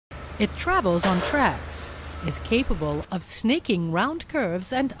It travels on tracks, is capable of snaking round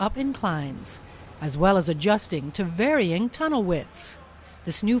curves and up inclines, as well as adjusting to varying tunnel widths.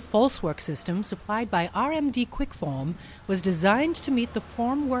 This new falsework system, supplied by RMD Kwikform, was designed to meet the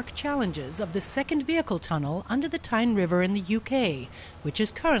formwork challenges of the second vehicle tunnel under the Tyne River in the UK, which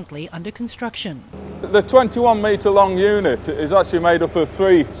is currently under construction. The 21-metre long unit is actually made up of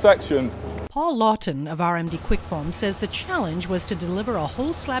 3 sections. Paul Lawton of RMD Kwikform says the challenge was to deliver a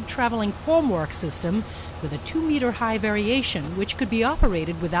whole slab travelling formwork system with a 2-metre high variation which could be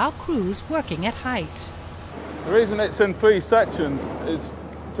operated without crews working at height. The reason it's in 3 sections is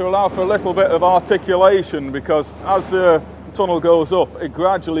to allow for a little bit of articulation, because as the tunnel goes up it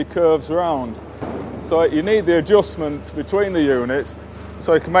gradually curves around. So you need the adjustment between the units,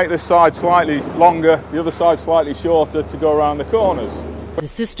 so you can make this side slightly longer, the other side slightly shorter to go around the corners. The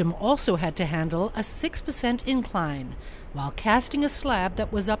system also had to handle a 6% incline, while casting a slab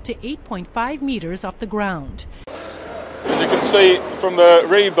that was up to 8.5 metres off the ground. As you can see from the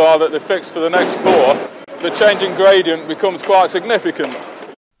rebar that they fixed for the next bore, the change in gradient becomes quite significant.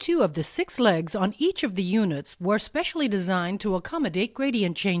 2 of the 6 legs on each of the units were specially designed to accommodate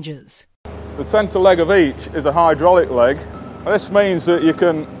gradient changes. The centre leg of each is a hydraulic leg. This means that you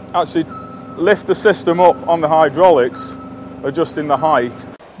can actually lift the system up on the hydraulics, adjusting the height.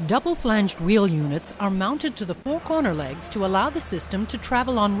 Double flanged wheel units are mounted to the 4 corner legs to allow the system to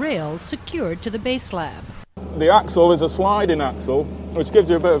travel on rails secured to the base slab. The axle is a sliding axle, which gives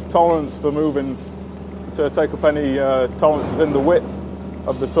you a bit of tolerance for moving, to take up any tolerances in the width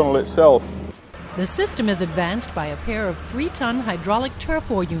of the tunnel itself. The system is advanced by a pair of 3-ton hydraulic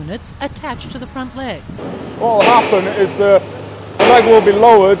turf-war units attached to the front legs. What will happen is the leg will be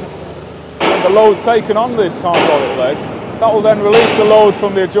lowered and the load taken on this hydraulic leg. That will then release the load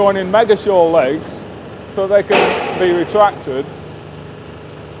from the adjoining megashore legs so they can be retracted.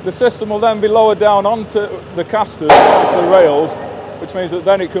 The system will then be lowered down onto the casters, onto the rails, which means that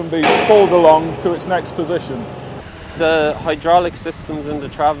then it can be pulled along to its next position. The hydraulic systems in the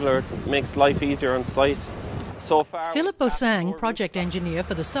Traveller makes life easier on site. So far, Philip Osang, project engineer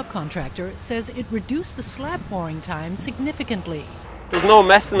for the subcontractor, says it reduced the slab pouring time significantly. There's no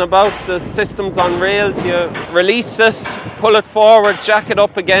messing about. The system's on rails. You release it, pull it forward, jack it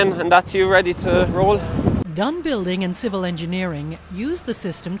up again, and that's you ready to roll. Dunn Building and Civil Engineering used the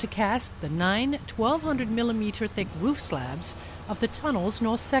system to cast the 9 1,200mm thick roof slabs of the tunnel's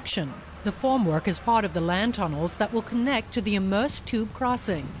north section. The formwork is part of the land tunnels that will connect to the immersed tube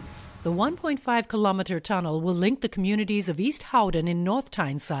crossing. The 1.5-kilometre tunnel will link the communities of East Howden in North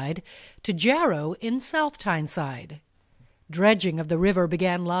Tyneside to Jarrow in South Tyneside. Dredging of the river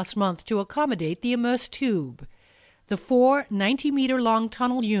began last month to accommodate the immersed tube. The 4 90-metre-long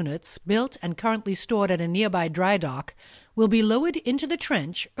tunnel units, built and currently stored at a nearby dry dock, will be lowered into the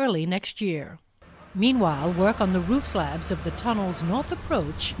trench early next year. Meanwhile, work on the roof slabs of the tunnel's north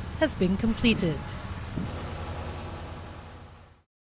approach has been completed.